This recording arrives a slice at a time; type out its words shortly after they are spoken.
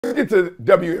let's get to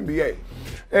WNBA.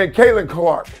 And Caitlyn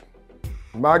Clark,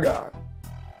 my God.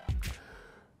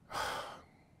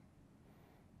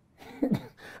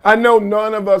 I know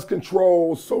none of us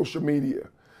control social media,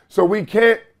 so we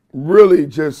can't really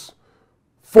just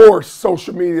force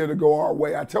social media to go our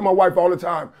way. I tell my wife all the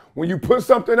time, when you put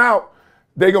something out,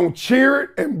 they're going to cheer it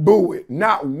and boo it.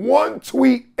 Not one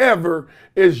tweet ever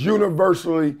is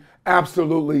universally,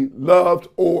 absolutely loved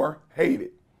or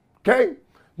hated. Okay?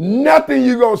 Nothing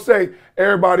you going to say,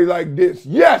 everybody like this,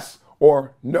 yes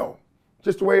or no.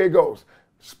 Just the way it goes.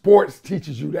 Sports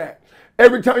teaches you that.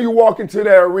 Every time you walk into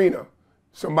that arena,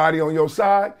 somebody on your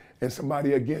side and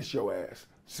somebody against your ass.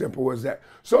 Simple as that.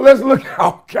 So let's look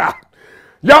out, God.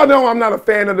 Y'all know I'm not a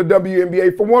fan of the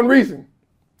WNBA for one reason.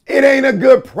 It ain't a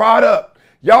good product.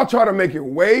 Y'all try to make it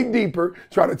way deeper,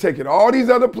 try to take it all these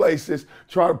other places,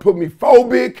 try to put me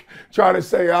phobic, try to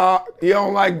say, you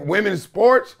don't like women's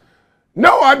sports.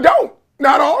 No, I don't.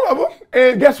 Not all of them.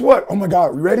 And guess what? Oh my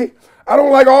God, you ready? I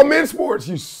don't like all men's sports,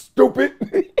 you stupid.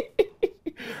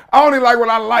 I only like what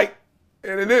I like.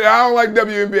 And I don't like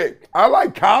WNBA. I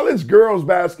like college girls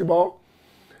basketball.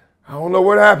 I don't know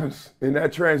what happens in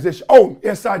that transition. Oh,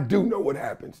 yes, I do know what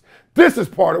happens. This is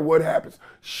part of what happens.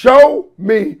 Show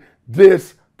me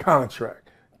this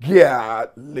contract.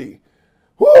 Golly.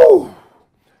 Woo.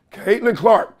 Caitlyn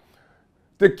Clark.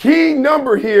 The key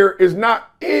number here is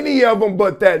not any of them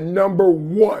but that number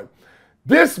 1.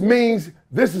 This means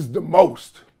this is the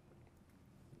most.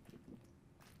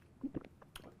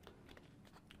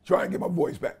 Try and get my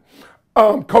voice back.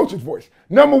 Coach's voice.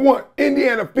 Number 1,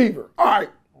 Indiana Fever. All right.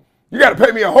 You got to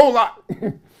pay me a whole lot.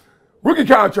 Rookie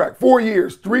contract, 4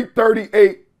 years,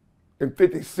 $338,000 and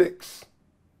 56.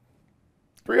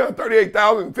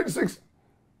 $338,000 and 56.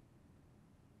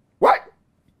 What?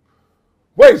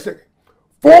 Wait a second.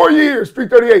 4 years,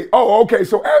 $338,000. Oh, okay.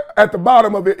 So at the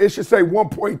bottom of it, it should say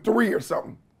 1.3 or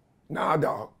something. Nah,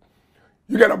 dog.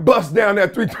 You got to bust down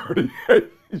that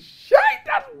 338. Shit,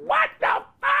 that's what the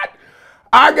fuck?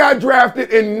 I got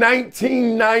drafted in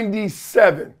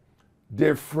 1997.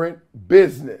 Different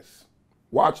business.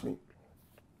 Watch me.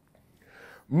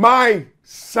 My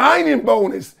signing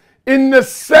bonus in the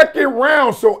second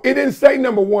round, so it didn't say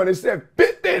number 1, it said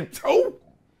 52,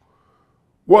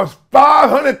 was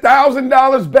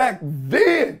 $500,000 back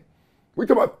then. We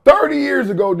talking about 30 years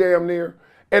ago, damn near.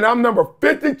 And I'm number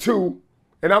 52,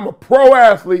 and I'm a pro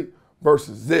athlete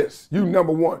versus this. You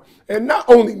number 1. And not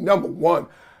only number 1,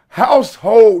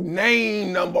 household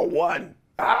name number 1.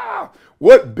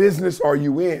 What business are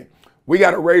you in? We got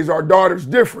to raise our daughters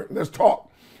different. Let's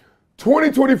talk.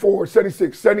 2024,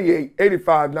 76, 78,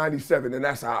 85, 97, and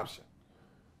that's an option.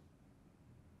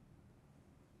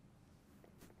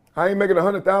 I ain't making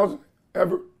 $100,000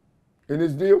 ever in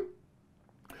this deal.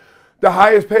 The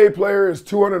highest paid player is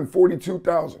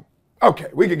 $242,000. Okay,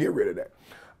 we can get rid of that.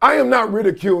 I am not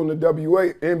ridiculing the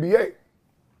WNBA.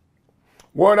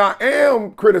 What I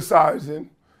am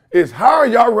criticizing is how are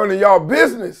y'all running y'all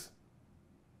business?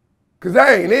 Because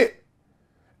that ain't it.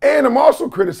 And I'm also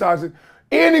criticizing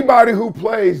anybody who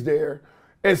plays there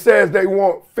and says they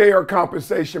want fair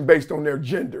compensation based on their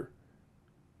gender.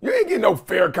 You ain't getting no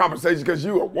fair compensation because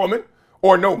you a woman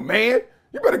or no man.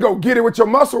 You better go get it with your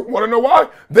muscle. Want to know why?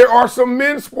 There are some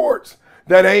men's sports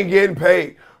that ain't getting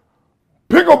paid.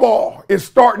 Pickleball is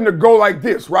starting to go like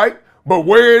this, right? But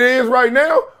where it is right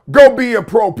now, go be a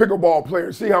pro pickleball player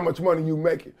and see how much money you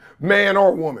making, man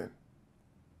or woman.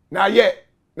 Not yet.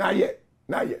 Not yet.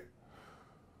 Not yet.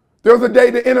 There was a day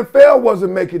the NFL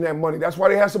wasn't making that money. That's why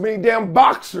they have so many damn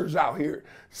boxers out here.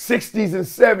 60s and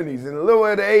 70s and a little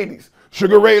of the 80s.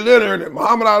 Sugar Ray Leonard and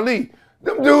Muhammad Ali.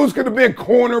 Them dudes could have been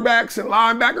cornerbacks and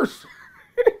linebackers.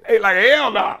 They like,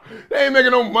 hell nah. They ain't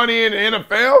making no money in the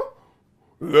NFL.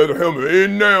 Let him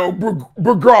in now,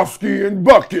 Bogrovsky and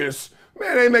Buckus.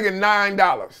 Man, they ain't making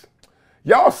 $9.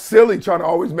 Y'all silly trying to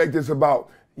always make this about,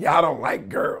 y'all don't like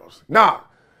girls. Nah.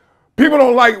 People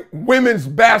don't like women's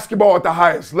basketball at the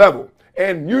highest level.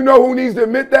 And you know who needs to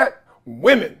admit that?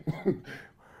 Women.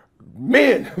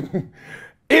 Men.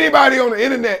 Anybody on the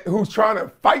internet who's trying to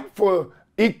fight for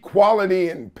equality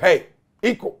and pay.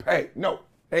 Equal pay. No,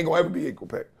 ain't gonna ever be equal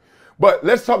pay. But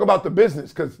let's talk about the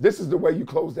business, because this is the way you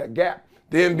close that gap.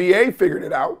 The NBA figured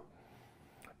it out.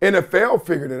 NFL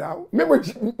figured it out. Remember,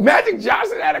 Magic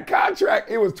Johnson had a contract.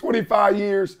 It was 25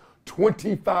 years,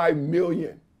 $25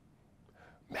 million.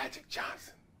 Magic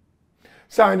Johnson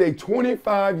signed a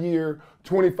 25-year,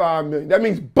 $25 million. That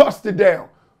means busted down.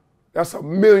 That's $1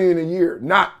 million a year,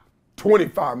 not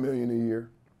 $25 million a year.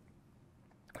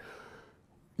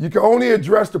 You can only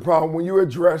address the problem when you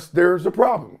address there's a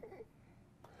problem.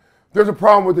 There's a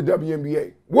problem with the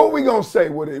WNBA. What are we going to say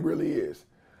what it really is?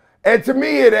 And to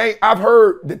me, it ain't. I've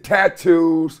heard the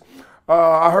tattoos.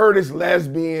 I heard it's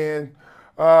lesbian.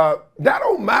 That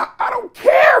don't matter. I don't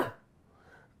care.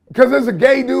 Because there's a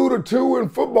gay dude or two in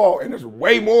football, and there's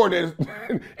way more than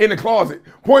in the closet.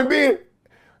 Point being,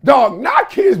 dog, knock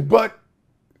his butt.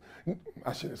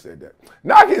 I shouldn't have said that.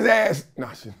 Knock his ass. No,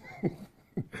 I shouldn't.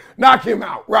 Knock him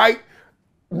out, right?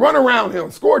 Run around him.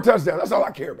 Score a touchdown. That's all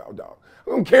I care about, dog.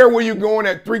 I don't care where you're going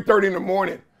at 3:30 in the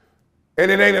morning,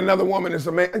 and it ain't another woman, it's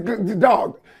a man.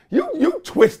 Dog, you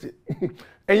twisted.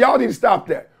 And y'all need to stop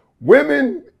that.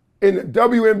 Women in the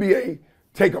WNBA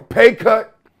take a pay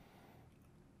cut.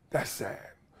 That's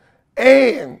sad.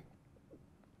 And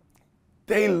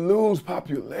they lose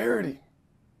popularity.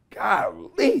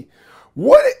 Golly.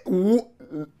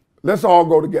 Let's all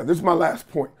go together. This is my last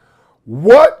point.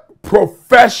 What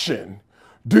profession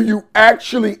do you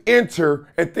actually enter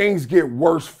and things get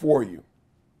worse for you?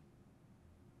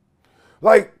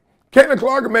 Like, Caitlyn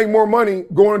Clark can make more money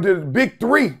going to the big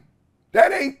three.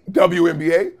 That ain't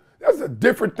WNBA. That's a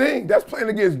different thing. That's playing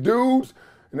against dudes.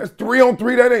 And that's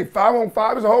 3-on-3, that ain't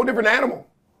 5-on-5. It's a whole different animal.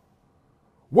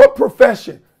 What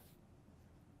profession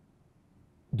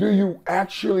do you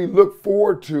actually look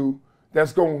forward to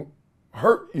that's going to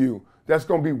hurt you, that's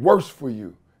going to be worse for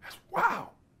you? That's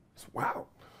wow. That's wow.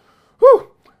 Whew.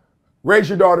 Raise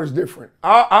your daughter's different.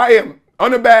 I am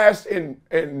unabashed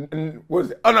and what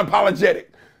is it, unapologetic,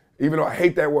 even though I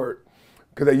hate that word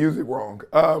because I use it wrong.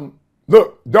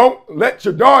 Look, don't let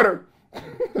your daughter,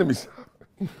 let me stop.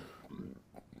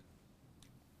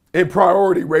 In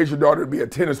priority, raise your daughter to be a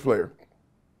tennis player.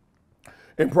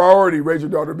 In priority, raise your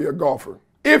daughter to be a golfer.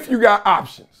 If you got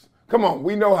options. Come on,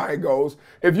 we know how it goes.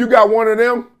 If you got one of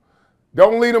them,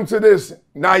 don't lead them to this.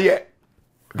 Not yet.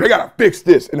 They got to fix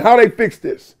this. And how they fix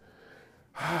this?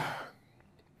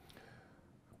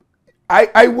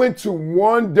 I went to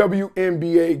one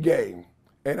WNBA game,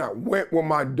 and I went with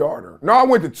my daughter. No, I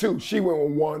went to two. She went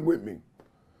with one with me.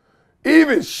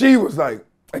 Even she was like,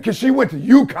 because she went to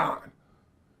UConn.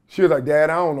 She was like, Dad,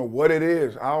 I don't know what it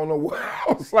is. I don't know what.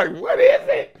 I was like, what is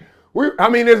it?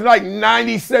 There's like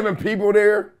 97 people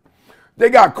there. They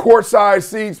got courtside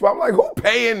seats, but I'm like, who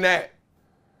paying that?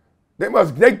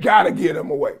 They gotta get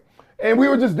them away. And we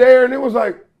were just there, and it was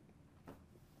like,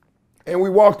 and we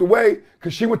walked away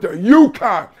because she went to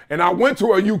UConn, and I went to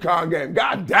a UConn game.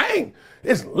 God dang,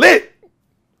 it's lit.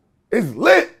 It's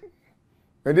lit.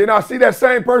 And then I see that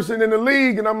same person in the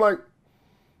league, and I'm like,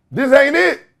 this ain't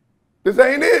it. This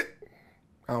ain't it.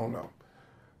 I don't know.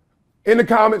 In the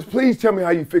comments, please tell me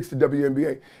how you fix the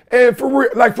WNBA. And for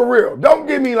real, don't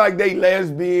give me like they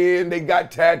lesbian, they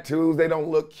got tattoos, they don't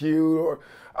look cute, or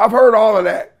I've heard all of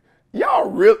that. Y'all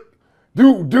really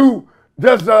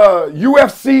does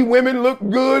UFC women look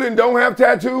good and don't have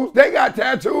tattoos? They got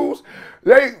tattoos.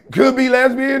 They could be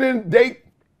lesbian and they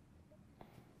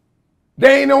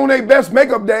ain't on their best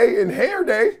makeup day and hair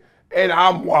day, and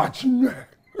I'm watching that.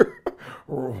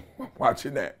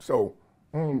 Watching that. So,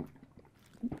 I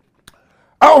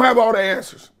don't have all the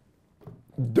answers.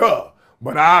 Duh.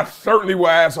 But I certainly will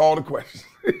ask all the questions.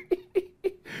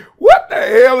 What the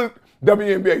hell is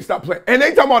WNBA? Stop playing. And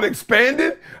they talking about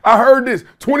expanding? I heard this.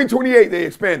 2028 they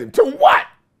expanded. To what?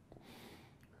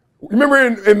 Remember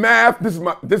in math, this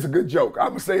is a good joke. I'm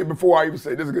going to say it before I even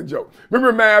say it. This is a good joke.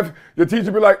 Remember in math, your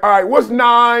teacher be like, all right, what's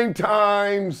 9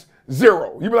 times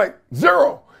 0? You be like,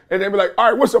 0. And they'd be like, all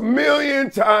right, what's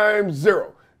 1,000,000 times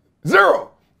 0?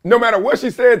 0. No matter what she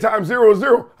said, times 0 is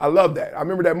 0. I love that. I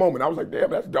remember that moment. I was like, damn,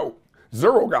 that's dope.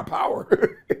 0 got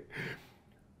power.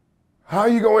 How are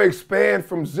you going to expand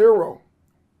from 0?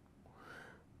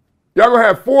 Y'all going to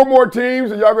have 4 more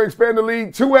teams and y'all going to expand the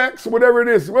league 2x, whatever it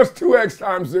is. What's 2x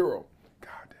times 0?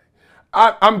 God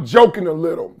dang. I'm joking a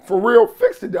little. For real,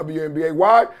 fix the WNBA.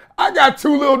 Why? I got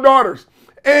 2 little daughters.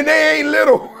 And they ain't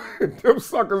little. Them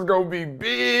suckers gonna be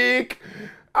big.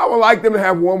 I would like them to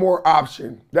have one more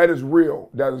option that is real,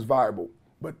 that is viable.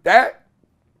 But that,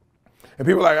 and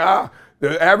people are like,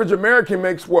 the average American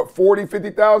makes what,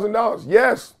 $40,000, $50,000?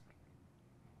 Yes.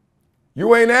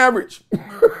 You ain't average.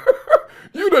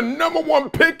 You the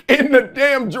 #1 pick in the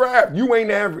damn draft. You ain't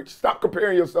average. Stop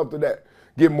comparing yourself to that.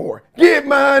 Get more. Get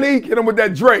money. Get them with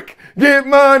that Drake. Get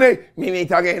money. Me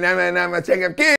talking, I'm check up.